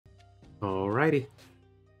Alrighty,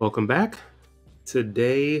 welcome back.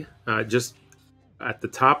 Today, just at the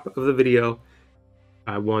top of the video,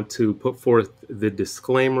 I want to put forth the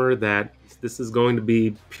disclaimer that this is going to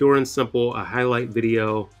be pure and simple, a highlight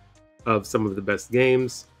video of some of the best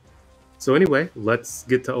games. So anyway, let's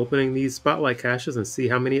get to opening these spotlight caches and see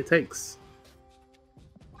how many it takes.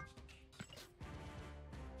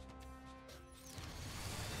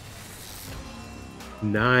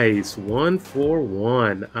 Nice, 1 for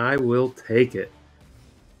 1. I will take it.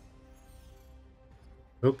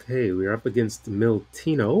 Okay, we're up against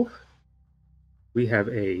Miltino. We have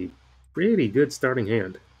a pretty good starting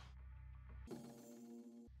hand.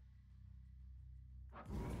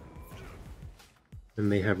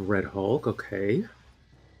 And they have Red Hulk, okay.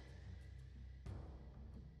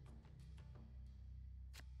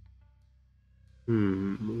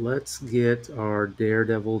 Let's get our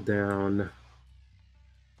Daredevil down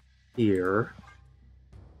here.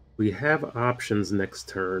 We have options next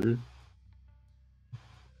turn.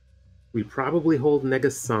 We probably hold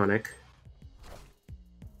Negasonic.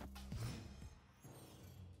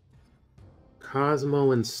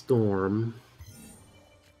 Cosmo and Storm.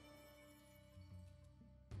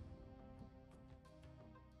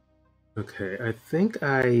 Okay, I think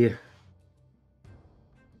I...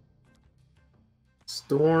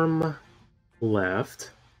 Storm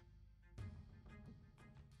left.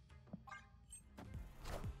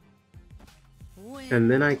 And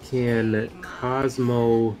then I can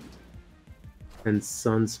Cosmo and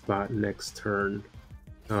Sunspot next turn.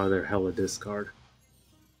 Oh, they're Hela discard.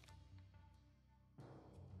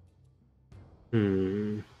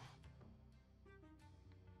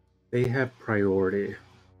 They have priority.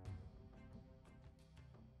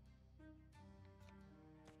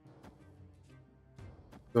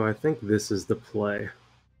 So I think this is the play.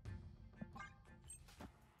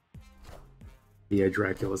 Yeah,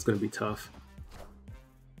 Dracula's gonna be tough.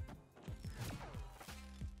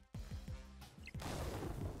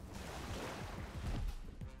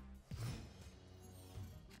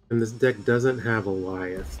 And this deck doesn't have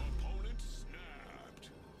Goliath.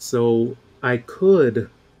 So I could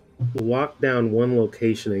lock down one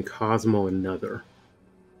location and Cosmo another.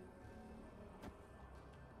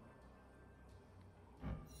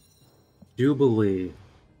 Jubilee.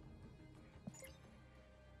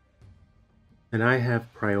 And I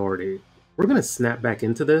have priority. We're going to snap back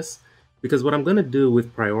into this because what I'm going to do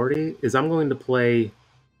with priority is I'm going to play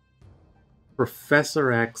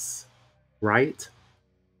Professor X right,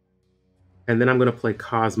 and then I'm going to play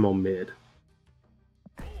Cosmo mid.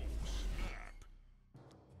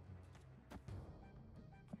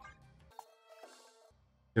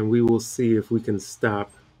 And we will see if we can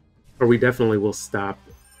stop, or we definitely will stop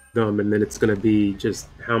them, and then it's going to be just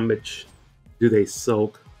how much do they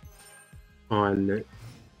soak on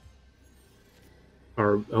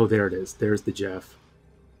our... Oh, there it is. There's the Jeff.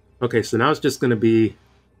 Okay, so now it's just going to be,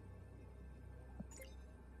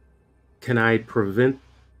 can I prevent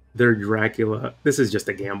their Dracula? This is just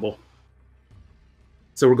a gamble.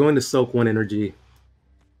 So we're going to soak one energy.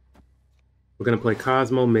 We're going to play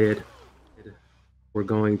Cosmo mid. We're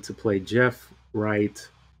going to play Jeff right.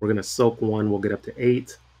 We're going to soak one. We'll get up to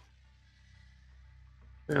 8.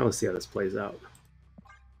 Now let's see how this plays out.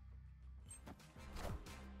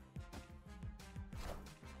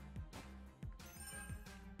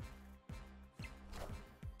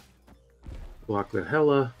 Block the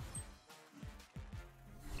Hela.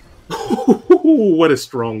 What a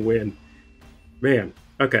strong win. Man.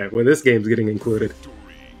 Okay, well, this game's getting included.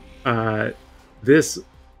 This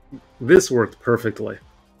worked perfectly.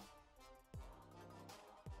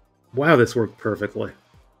 Wow, this worked perfectly.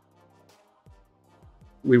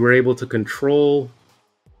 We were able to control.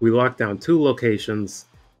 We locked down 2 locations.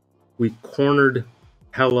 We cornered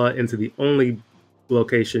Hela into the only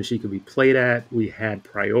location she could be played at. We had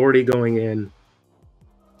priority going in.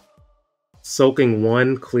 Soaking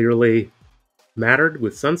 1 clearly mattered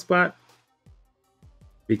with Sunspot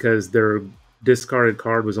because their discarded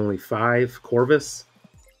card was only 5 Corvus.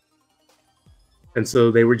 And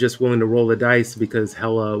so they were just willing to roll the dice because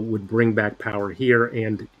Hela would bring back power here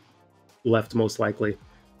and left most likely.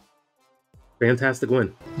 Fantastic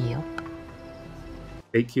win. Yep.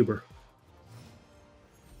 8 cuber.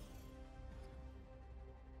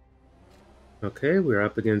 Okay, we're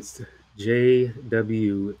up against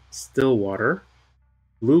J.W. Stillwater.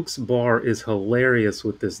 Luke's bar is hilarious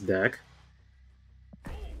with this deck.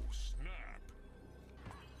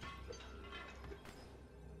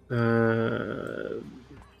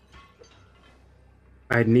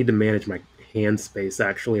 I need to manage my hand space,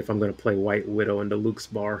 actually, if I'm going to play White Widow into Luke's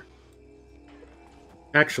bar.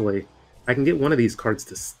 Actually, I can get one of these cards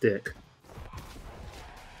to stick.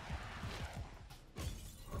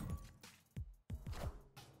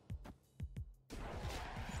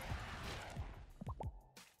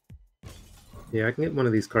 Yeah, I can get one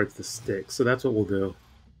of these cards to stick, so that's what we'll do.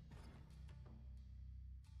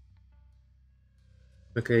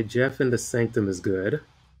 Okay, Jeff into Sanctum is good.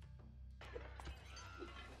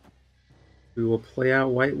 We will play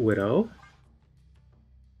out White Widow.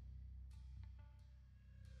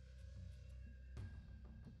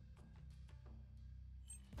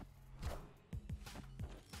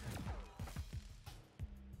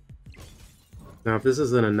 Now, if this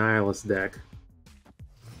is an Annihilus deck,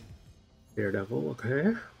 Daredevil,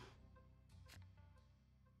 okay.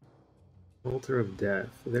 Altar of Death.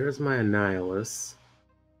 There's my Annihilus.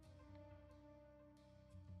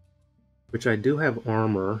 Which I do have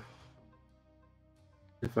armor.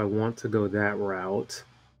 If I want to go that route.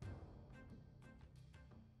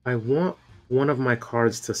 I want one of my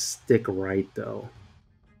cards to stick right, though.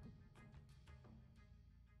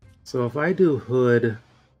 So if I do Hood,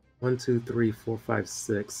 1, 2, 3, 4, 5,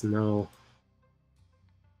 6, no.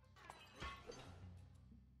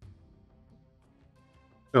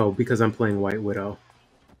 Oh, because I'm playing White Widow.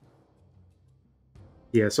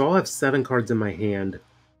 Yeah, so I'll have 7 cards in my hand.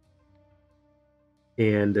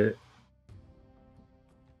 And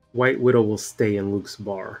White Widow will stay in Luke's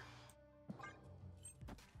bar.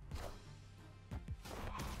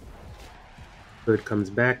 Hood comes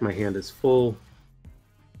back, my hand is full.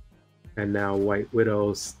 And now White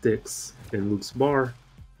Widow sticks in Luke's bar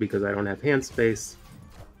because I don't have hand space.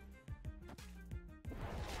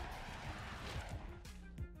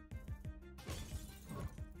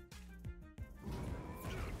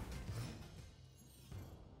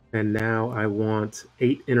 And now I want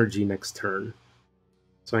 8 energy next turn.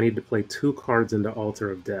 So I need to play 2 cards into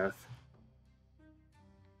Altar of Death.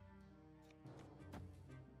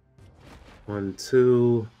 1,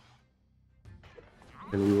 2.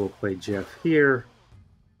 And we will play Jeff here.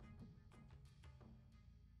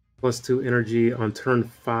 Plus 2 energy. On turn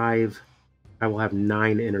 5, I will have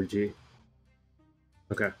 9 energy.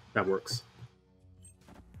 Okay, that works.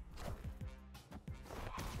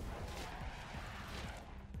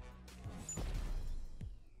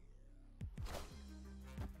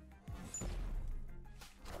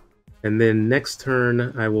 And then next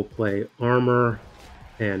turn, I will play Armor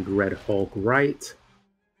and Red Hulk right.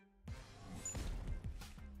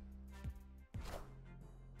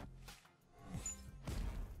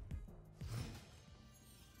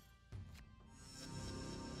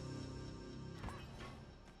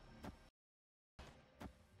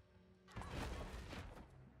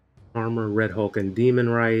 Armor, Red Hulk, and Demon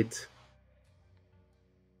right.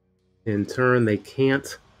 In turn, they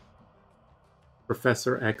can't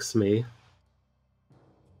Professor X me.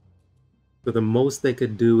 So the most they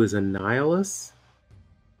could do is Annihilus.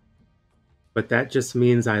 But that just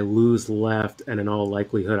means I lose left, and in all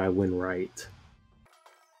likelihood, I win right.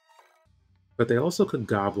 But they also could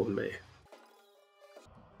Goblin me.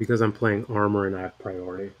 Because I'm playing Armor and I have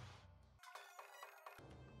priority.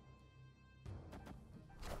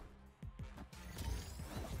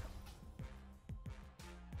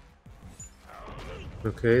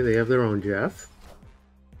 Okay, they have their own Jeff.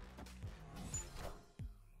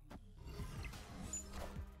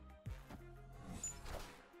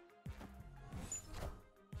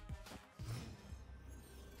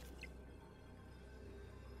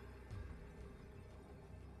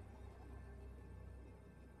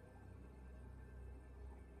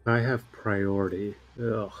 I have priority.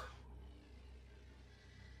 Ugh.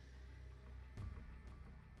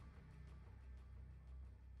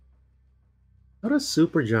 How does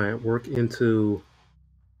Supergiant work into...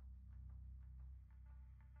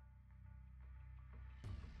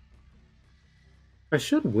 I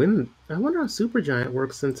should win. I wonder how Supergiant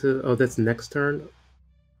works into... Oh, that's next turn?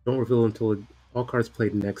 Don't reveal until all cards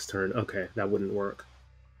played next turn. Okay, that wouldn't work.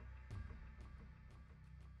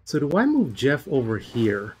 So do I move Jeff over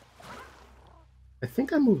here? I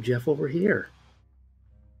think I move Jeff over here.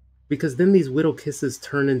 Because then these Widow Kisses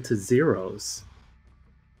turn into zeros.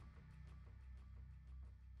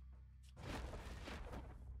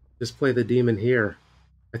 Just play the demon here.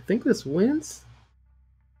 I think this wins?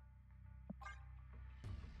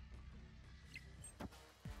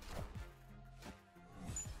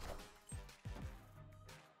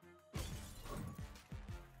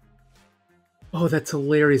 Oh, that's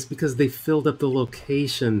hilarious because they filled up the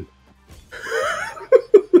location.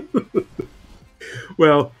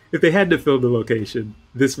 Well, if they had to fill the location,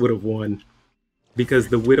 this would have won. Because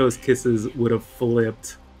the Widow's Kisses would have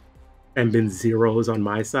flipped and been zeros on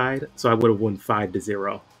my side, so I would have won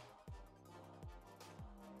 5-0.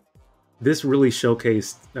 This really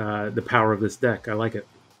showcased the power of this deck. I like it.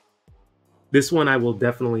 This one I will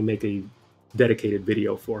definitely make a dedicated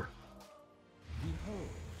video for. Behold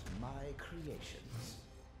my creation.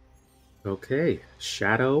 Okay,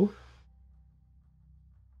 Shadow.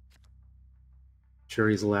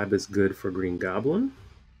 Shuri's Lab is good for Green Goblin.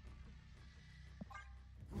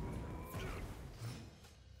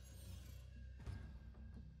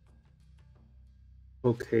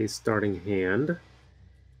 Okay, starting hand.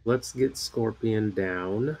 Let's get Scorpion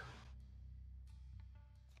down.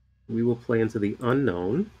 We will play into the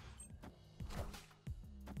unknown.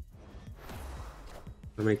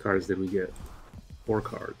 How many cards did we get? 4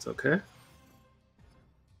 cards, okay.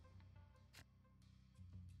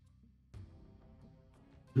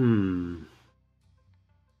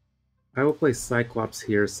 I will play Cyclops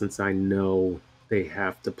here since I know they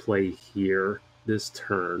have to play here this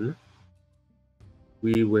turn.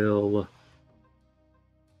 We will...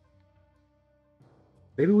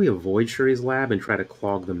 Maybe we avoid Shuri's Lab and try to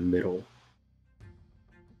clog the middle.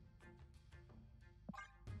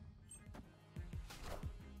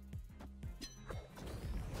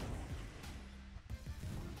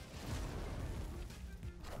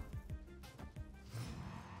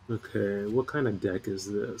 Okay, what kind of deck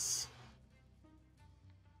is this?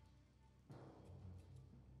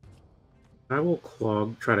 I will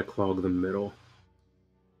try to clog the middle.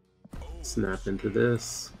 Snap into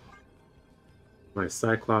this. My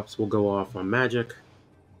Cyclops will go off on magic.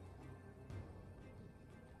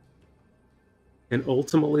 And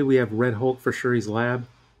ultimately we have Red Hulk for Shuri's Lab.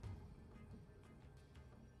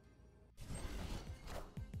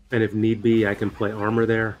 And if need be, I can play armor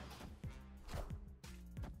there.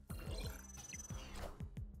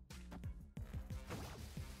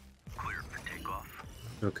 Clear for takeoff.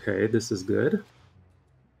 Okay, this is good.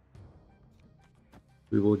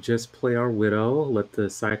 We will just play our Widow, let the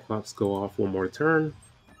Cyclops go off one more turn.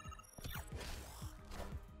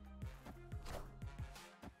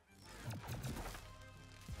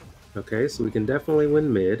 Okay, so we can definitely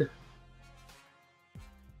win mid.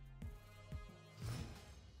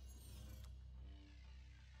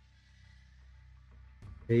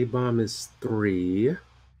 A-bomb is 3.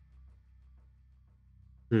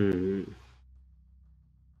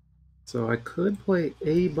 So I could play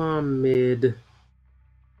A-bomb mid.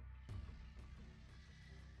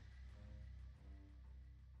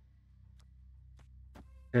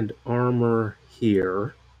 And armor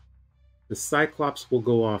here. The Cyclops will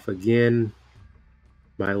go off again.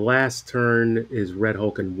 My last turn is Red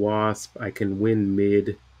Hulk and Wasp. I can win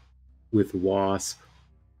mid with Wasp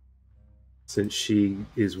since she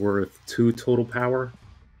is worth 2 total power.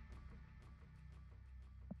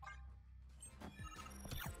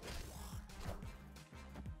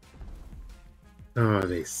 Oh,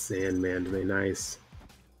 they Sandmaned me, nice.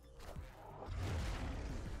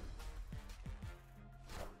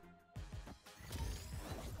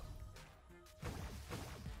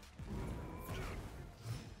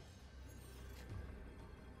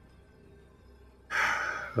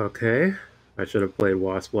 Okay, I should have played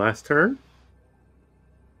Wasp last turn.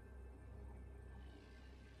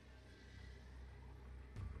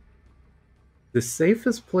 The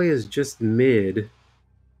safest play is just mid,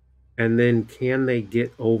 and then can they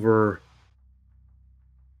get over...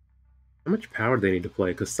 How much power do they need to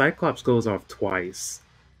play? Because Cyclops goes off twice.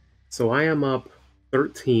 So I am up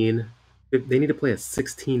 13. They need to play a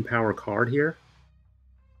 16 power card here.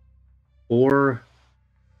 Or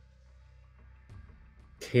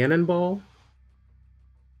Cannonball?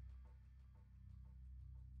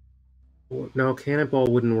 No, Cannonball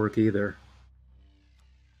wouldn't work either.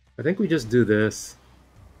 I think we just do this.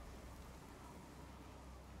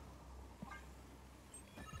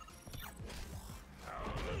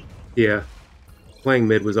 Yeah, playing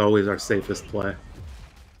mid was always our safest play.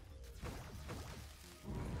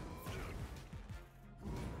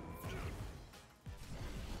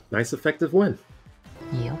 Nice effective win.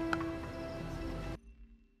 Yep.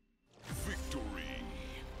 Victory.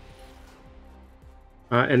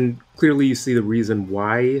 And clearly you see the reason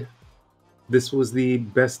why this was the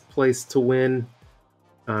best place to win.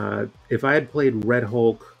 If I had played Red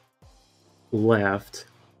Hulk left,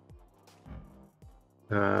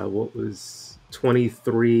 what was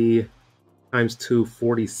 23 times 2,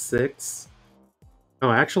 46? Oh,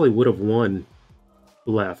 I actually would have won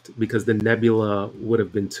left because the Nebula would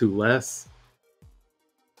have been 2 less.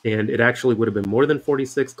 And it actually would have been more than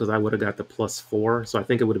 46 because I would have got the +4. So I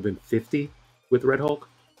think it would have been 50 with Red Hulk.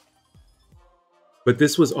 But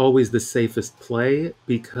this was always the safest play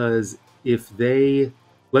because if they,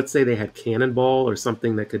 let's say they had Cannonball or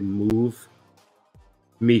something that could move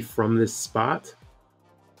me from this spot,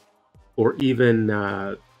 or even,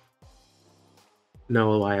 no,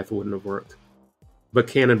 Eliath wouldn't have worked. But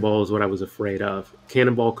Cannonball is what I was afraid of.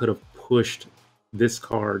 Cannonball could have pushed this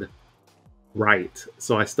card right.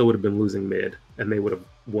 So I still would have been losing mid, and they would have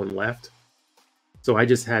won left. So I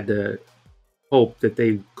just had to hope that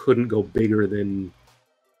they couldn't go bigger than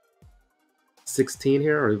 16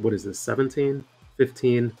 here, or what is this, 17,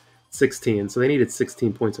 15, 16. So they needed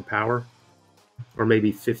 16 points of power, or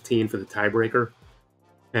maybe 15 for the tiebreaker.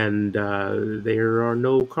 And there are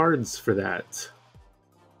no cards for that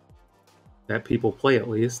people play, at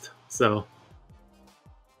least. So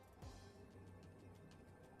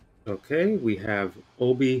okay, we have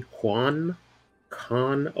Obi-Wan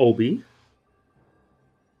Khan Obi.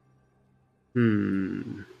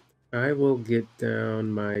 I will get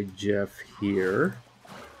down my Jeff here.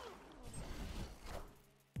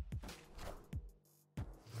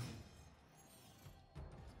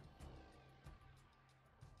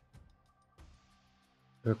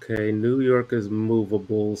 Okay, New York is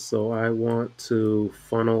movable, so I want to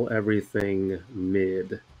funnel everything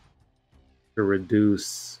mid to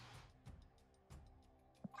reduce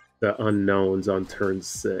the unknowns on turn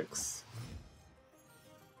 6.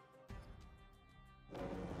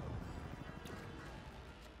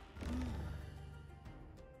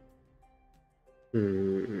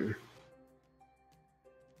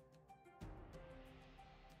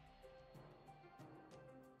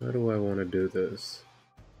 How do I want to do this?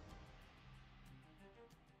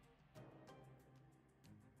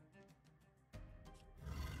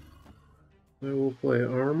 I will play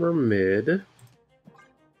armor mid.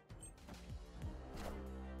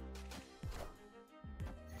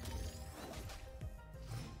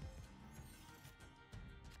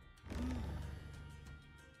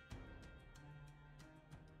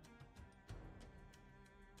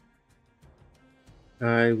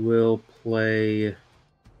 I will play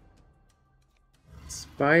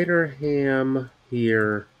Spider Ham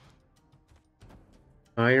here,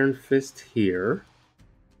 Iron Fist here.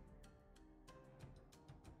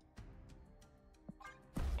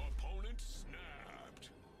 Opponent snapped.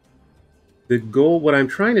 The goal, what I'm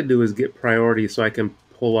trying to do is get priority so I can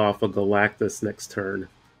pull off a Galactus next turn.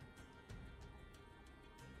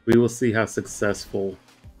 We will see how successful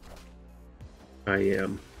I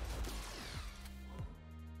am.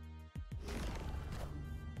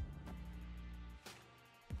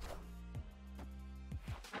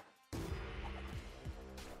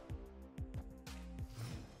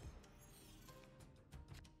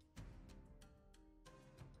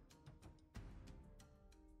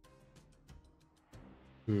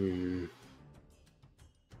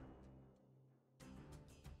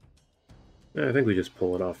 I think we just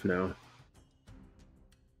pull it off now.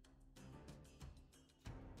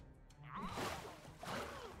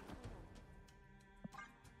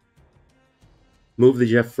 Move the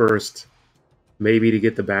Jeff first, maybe to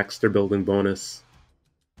get the Baxter building bonus.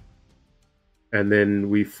 And then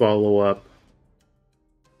we follow up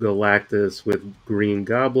Galactus with Green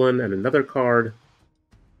Goblin and another card.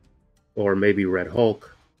 Or maybe Red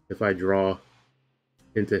Hulk, if I draw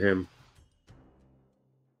into him.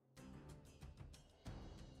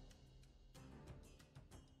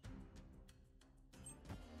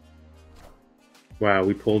 Wow,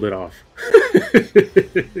 we pulled it off.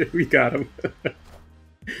 We got him.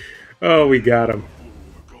 Oh, we got him.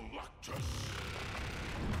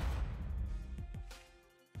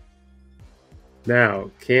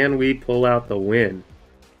 Now, can we pull out the win?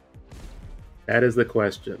 That is the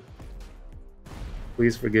question.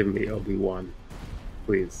 Please forgive me, Obi-Wan.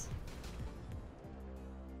 Please.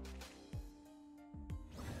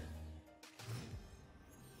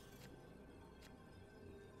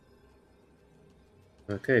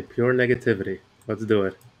 Okay, pure negativity. Let's do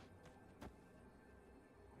it.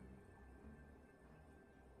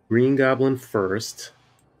 Green Goblin first.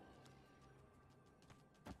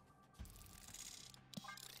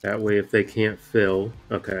 That way if they can't fill,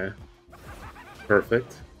 okay.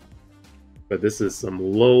 Perfect. But this is some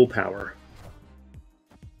low power.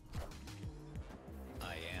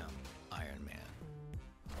 I am Iron Man.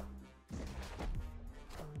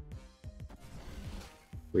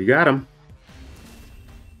 We got him.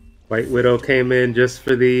 White Widow came in just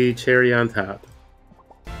for the cherry on top.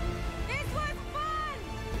 This was fun!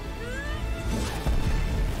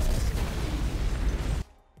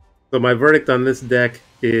 So my verdict on this deck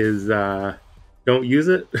is don't use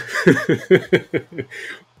it.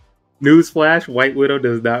 Newsflash, White Widow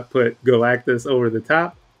does not put Galactus over the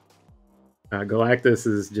top. Galactus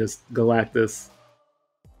is just Galactus.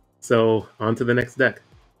 So on to the next deck.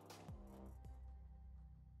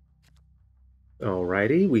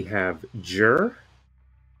 Alrighty, we have Jur.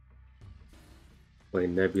 Play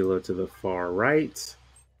Nebula to the far right.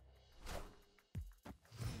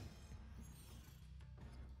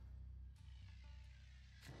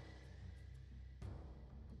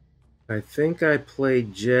 I think I play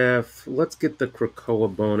Jeff. Let's get the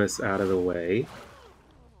Krakoa bonus out of the way.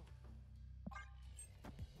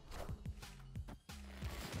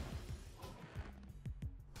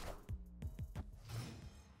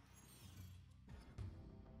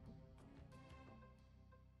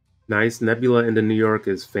 Nice. Nebula into New York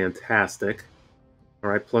is fantastic. All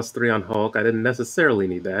right, +3 on Hulk. I didn't necessarily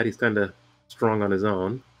need that. He's kind of strong on his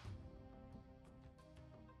own.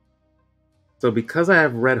 So because I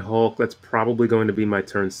have Red Hulk, that's probably going to be my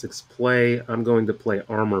turn 6 play. I'm going to play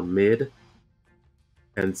Armor mid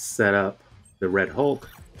and set up the Red Hulk.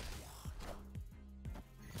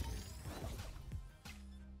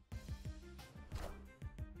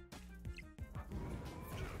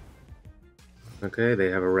 Okay,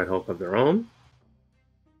 they have a Red Hulk of their own.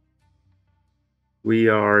 We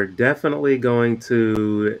are definitely going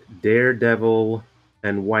to Daredevil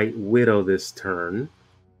and White Widow this turn.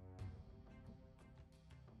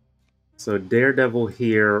 So Daredevil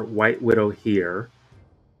here, White Widow here.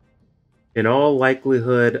 In all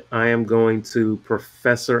likelihood, I am going to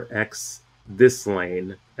Professor X this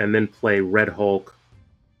lane and then play Red Hulk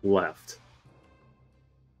left.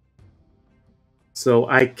 So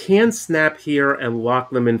I can snap here and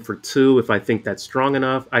lock them in for 2 if I think that's strong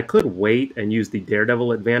enough. I could wait and use the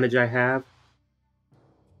Daredevil advantage I have.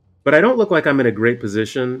 But I don't look like I'm in a great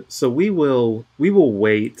position, so we will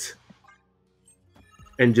wait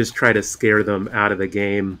and just try to scare them out of the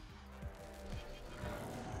game.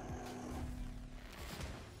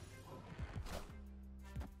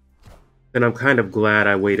 And I'm kind of glad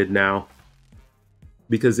I waited now,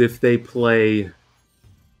 because if they play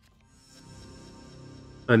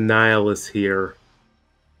Annihilus here,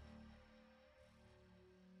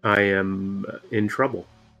 I am in trouble.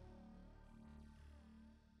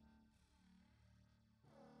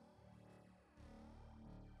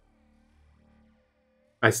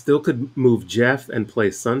 I still could move Jeff and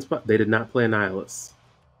play Sunspot. They did not play Annihilus.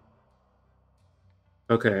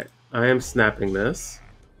 Okay, I am snapping this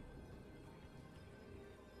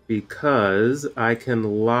because I can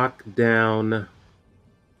lock down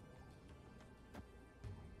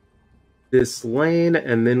this lane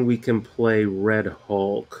and then we can play Red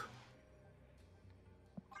Hulk.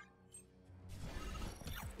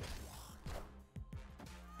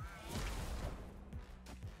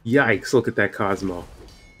 Yikes, look at that Cosmo.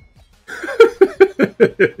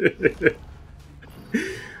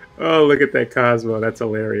 Oh, look at that Cosmo. That's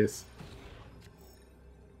hilarious.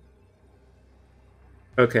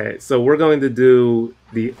 Okay, so we're going to do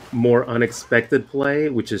the more unexpected play,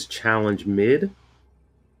 which is challenge mid.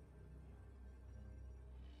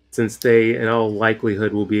 Since they, in all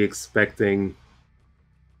likelihood, will be expecting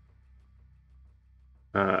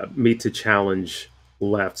me to challenge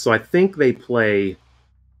left. So I think they play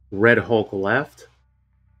Red Hulk left.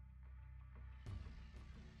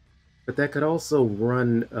 But that could also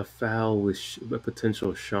run afoul with a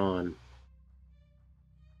potential Sean.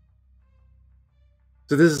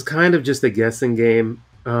 So this is kind of just a guessing game.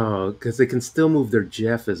 Oh, because they can still move their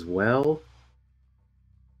Jeff as well.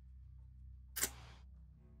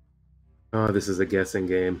 Oh, this is a guessing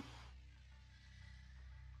game.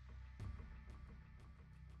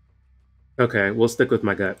 Okay, we'll stick with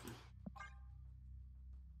my gut.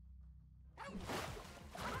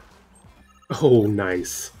 Oh,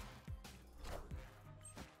 nice.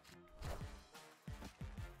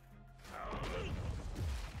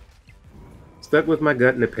 Stuck with my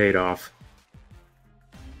gut and it paid off.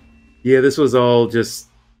 Yeah, this was all just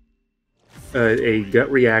a gut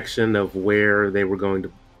reaction of where they were going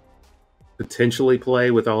to potentially play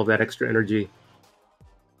with all of that extra energy.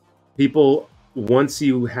 People, once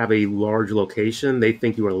you have a large location, they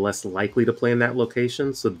think you are less likely to play in that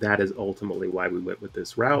location, so that is ultimately why we went with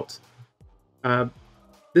this route.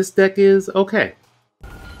 This deck is okay.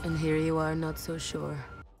 And here you are, not so sure.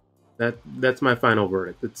 That's my final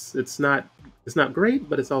verdict. It's not great,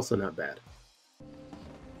 but it's also not bad.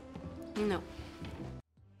 No.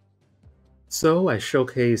 So I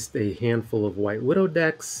showcased a handful of White Widow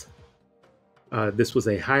decks. This was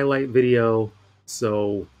a highlight video,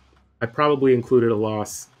 so I probably included a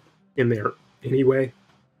loss in there anyway.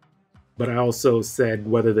 But I also said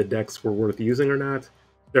whether the decks were worth using or not.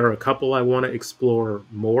 There are a couple I want to explore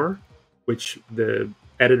more, which the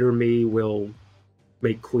editor me will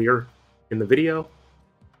make clear in the video.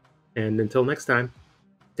 And until next time,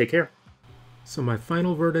 take care. So my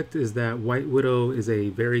final verdict is that White Widow is a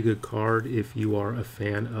very good card if you are a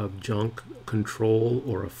fan of junk, control,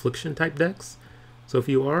 or affliction type decks. So if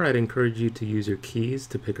you are, I'd encourage you to use your keys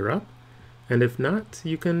to pick her up. And if not,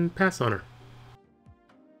 you can pass on her.